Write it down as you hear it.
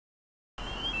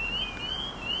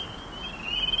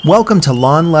Welcome to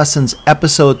Lawn Lessons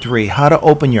Episode 3, How to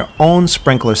Open Your Own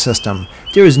Sprinkler System.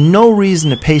 There is no reason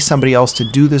to pay somebody else to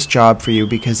do this job for you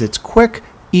because it's quick,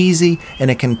 easy, and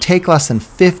it can take less than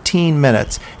 15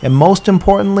 minutes. And most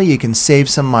importantly, you can save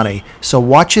some money. So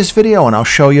watch this video and I'll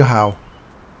show you how.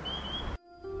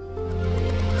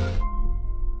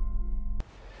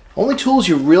 Only tools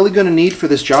you're really going to need for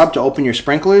this job to open your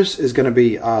sprinklers is going to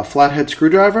be a flathead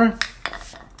screwdriver.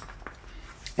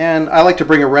 And I like to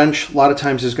bring a wrench. A lot of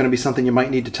times there's going to be something you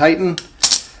might need to tighten.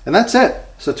 And that's it.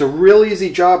 So it's a real easy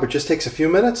job. It just takes a few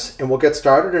minutes and we'll get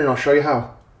started and I'll show you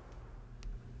how.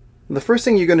 And the first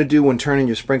thing you're going to do when turning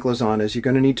your sprinklers on is you're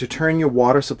going to need to turn your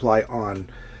water supply on.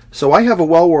 So I have a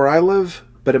well where I live,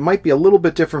 but it might be a little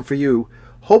bit different for you.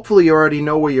 Hopefully you already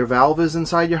know where your valve is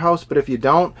inside your house, but if you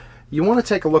don't, you want to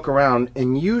take a look around,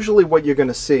 and usually what you're going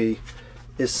to see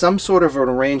is some sort of an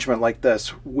arrangement like this,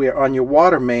 where on your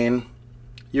water main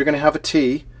you're going to have a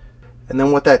T, and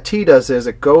then what that T does is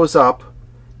it goes up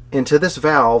into this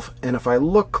valve, and if I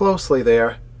look closely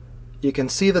there, you can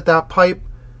see that that pipe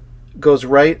goes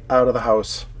right out of the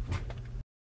house.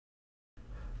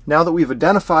 Now that we've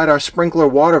identified our sprinkler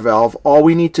water valve, all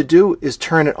we need to do is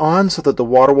turn it on so that the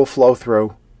water will flow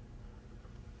through.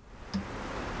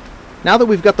 Now that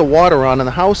we've got the water on in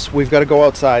the house, we've got to go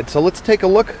outside. So let's take a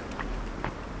look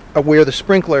at where the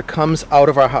sprinkler comes out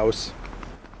of our house.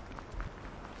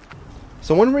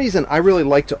 So one reason I really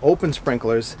like to open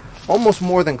sprinklers, almost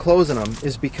more than closing them,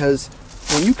 is because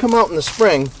when you come out in the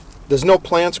spring, there's no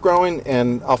plants growing,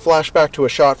 and I'll flash back to a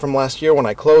shot from last year when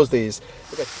I closed these.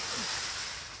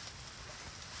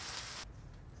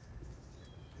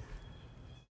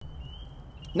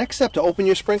 Next step to open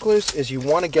your sprinklers is you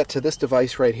want to get to this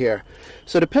device right here.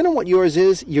 So depending on what yours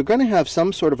is, you're going to have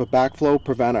some sort of a backflow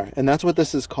preventer, and that's what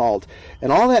this is called.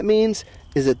 And all that means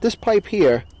is that this pipe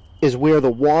here is where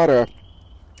the water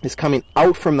is coming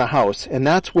out from the house, and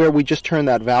that's where we just turned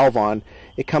that valve on.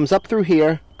 It comes up through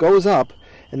here, goes up,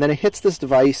 and then it hits this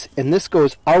device, and this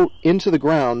goes out into the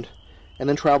ground and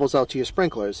then travels out to your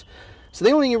sprinklers. So the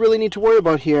only thing you really need to worry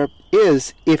about here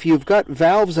is if you've got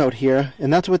valves out here,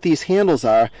 and that's what these handles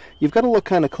are, you've got to look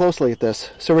kind of closely at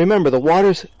this. So remember, the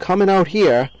water's coming out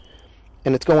here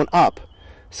and it's going up.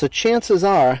 So chances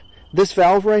are this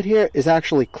valve right here is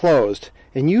actually closed.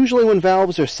 And usually when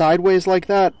valves are sideways like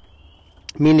that,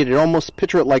 meaning it almost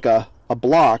picture it like a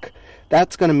block,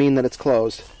 that's going to mean that it's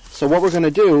closed. So what we're going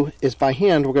to do is by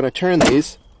hand we're going to turn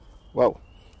these. Whoa,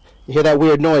 you hear that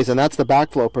weird noise, and that's the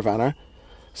backflow preventer.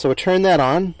 So we turn that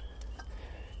on, and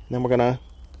then we're going to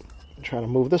try to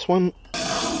move this one.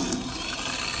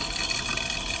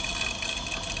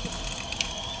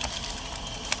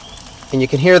 And you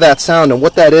can hear that sound, and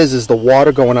what that is the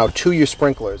water going out to your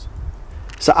sprinklers.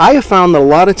 So I have found that a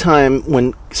lot of time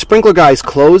when sprinkler guys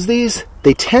close these,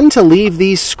 they tend to leave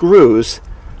these screws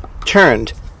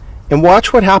turned. And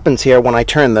watch what happens here when I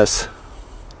turn this.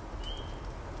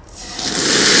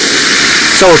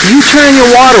 So if you turn your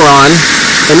water on,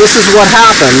 and this is what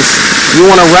happens, you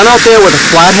want to run out there with a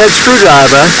flathead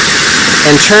screwdriver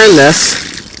and turn this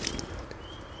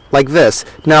like this.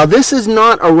 Now this is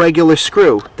not a regular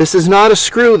screw. This is not a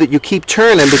screw that you keep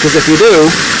turning, because if you do,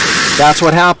 that's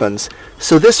what happens.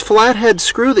 So this flathead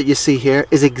screw that you see here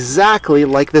is exactly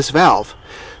like this valve.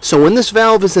 So when this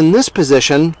valve is in this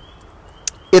position,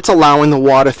 it's allowing the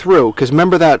water through, because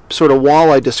remember that sort of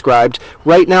wall I described?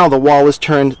 Right now the wall is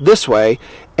turned this way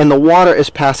and the water is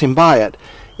passing by it.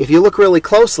 If you look really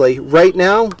closely, right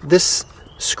now this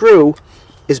screw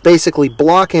is basically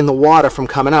blocking the water from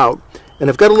coming out. And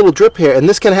I've got a little drip here, and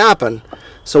this can happen.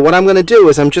 So what I'm going to do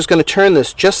is I'm just going to turn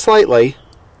this just slightly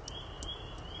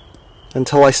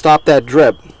until I stop that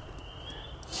drip.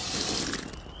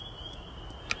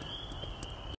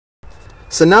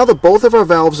 So now that both of our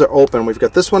valves are open, we've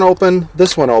got this one open,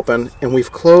 and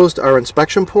we've closed our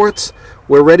inspection ports,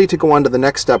 we're ready to go on to the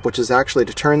next step, which is actually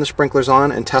to turn the sprinklers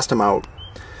on and test them out.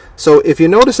 So if you're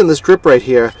noticing this drip right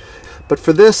here, but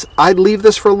for this, I'd leave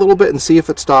this for a little bit and see if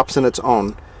it stops on its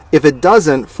own. If it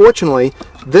doesn't, fortunately,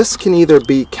 this can either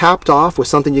be capped off with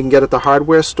something you can get at the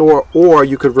hardware store, or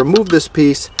you could remove this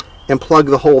piece and plug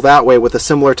the hole that way with a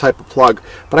similar type of plug.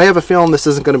 But I have a feeling this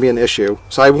isn't going to be an issue.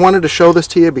 So I wanted to show this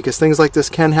to you because things like this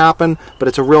can happen, but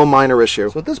it's a real minor issue.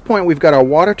 So at this point we've got our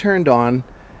water turned on,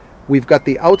 we've got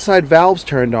the outside valves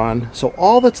turned on, so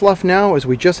all that's left now is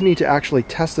we just need to actually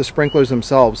test the sprinklers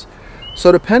themselves.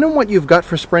 So depending on what you've got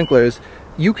for sprinklers,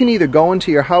 you can either go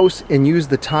into your house and use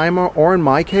the timer, or in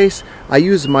my case, I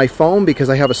use my phone because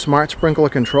I have a smart sprinkler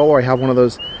controller. I have one of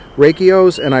those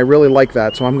Rakios, and I really like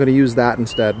that, so I'm going to use that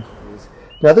instead.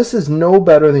 Now this is no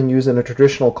better than using a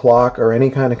traditional clock or any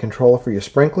kind of controller for your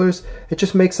sprinklers. It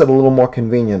just makes it a little more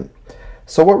convenient.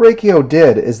 So what Irrigation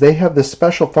did is they have this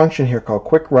special function here called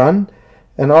Quick Run,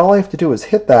 and all I have to do is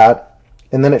hit that,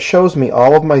 and then it shows me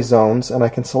all of my zones, and I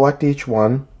can select each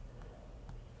one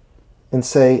and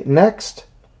say next.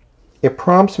 It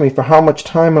prompts me for how much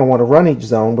time I want to run each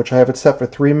zone, which I have it set for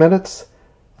 3 minutes.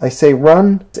 I say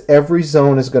run. Every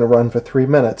zone is going to run for 3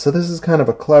 minutes. So this is kind of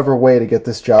a clever way to get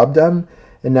this job done.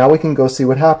 And now we can go see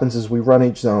what happens as we run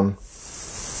each zone.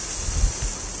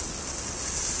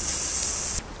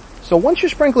 So once your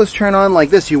sprinklers turn on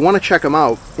like this, you want to check them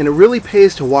out. And it really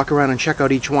pays to walk around and check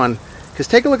out each one. Because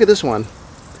take a look at this one.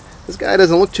 This guy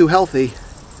doesn't look too healthy.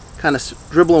 Kind of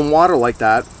dribbling water like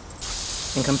that.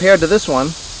 And compared to this one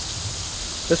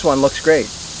looks great.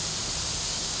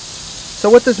 So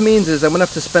what this means is I'm going to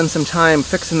have to spend some time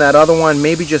fixing that other one,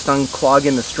 maybe just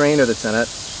unclogging the strainer that's in it.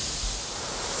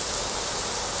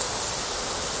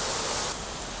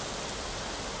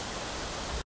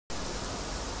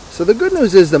 So the good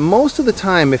news is that most of the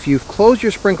time, if you've closed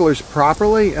your sprinklers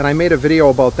properly, and I made a video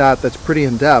about that that's pretty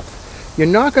in-depth, you're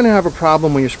not going to have a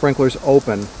problem when your sprinklers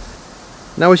open.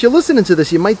 Now as you're listening to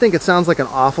this, you might think it sounds like an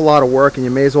awful lot of work and you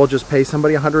may as well just pay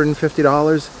somebody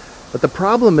 $150. But the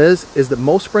problem is that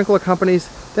most sprinkler companies,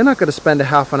 they're not going to spend a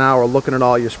half an hour looking at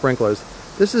all your sprinklers.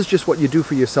 This is just what you do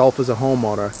for yourself as a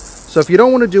homeowner. So if you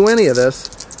don't want to do any of this,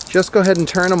 just go ahead and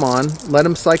turn them on, let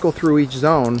them cycle through each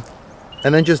zone,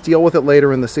 and then just deal with it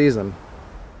later in the season.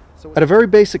 At a very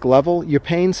basic level, you're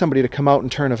paying somebody to come out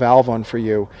and turn a valve on for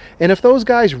you. And if those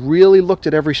guys really looked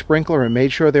at every sprinkler and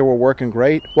made sure they were working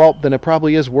great, well, then it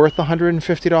probably is worth the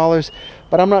 $150,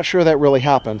 but I'm not sure that really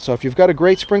happened. So if you've got a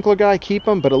great sprinkler guy, keep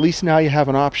them, but at least now you have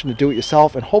an option to do it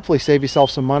yourself and hopefully save yourself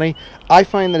some money. I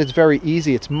find that it's very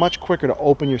easy. It's much quicker to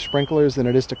open your sprinklers than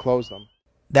it is to close them.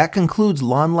 That concludes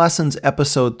Lawn Lessons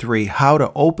Episode 3, How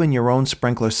to Open Your Own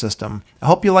Sprinkler System. I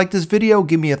hope you liked this video.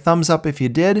 Give me a thumbs up if you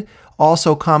did.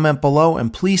 Also comment below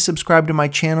and please subscribe to my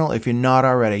channel if you're not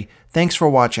already. Thanks for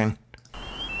watching.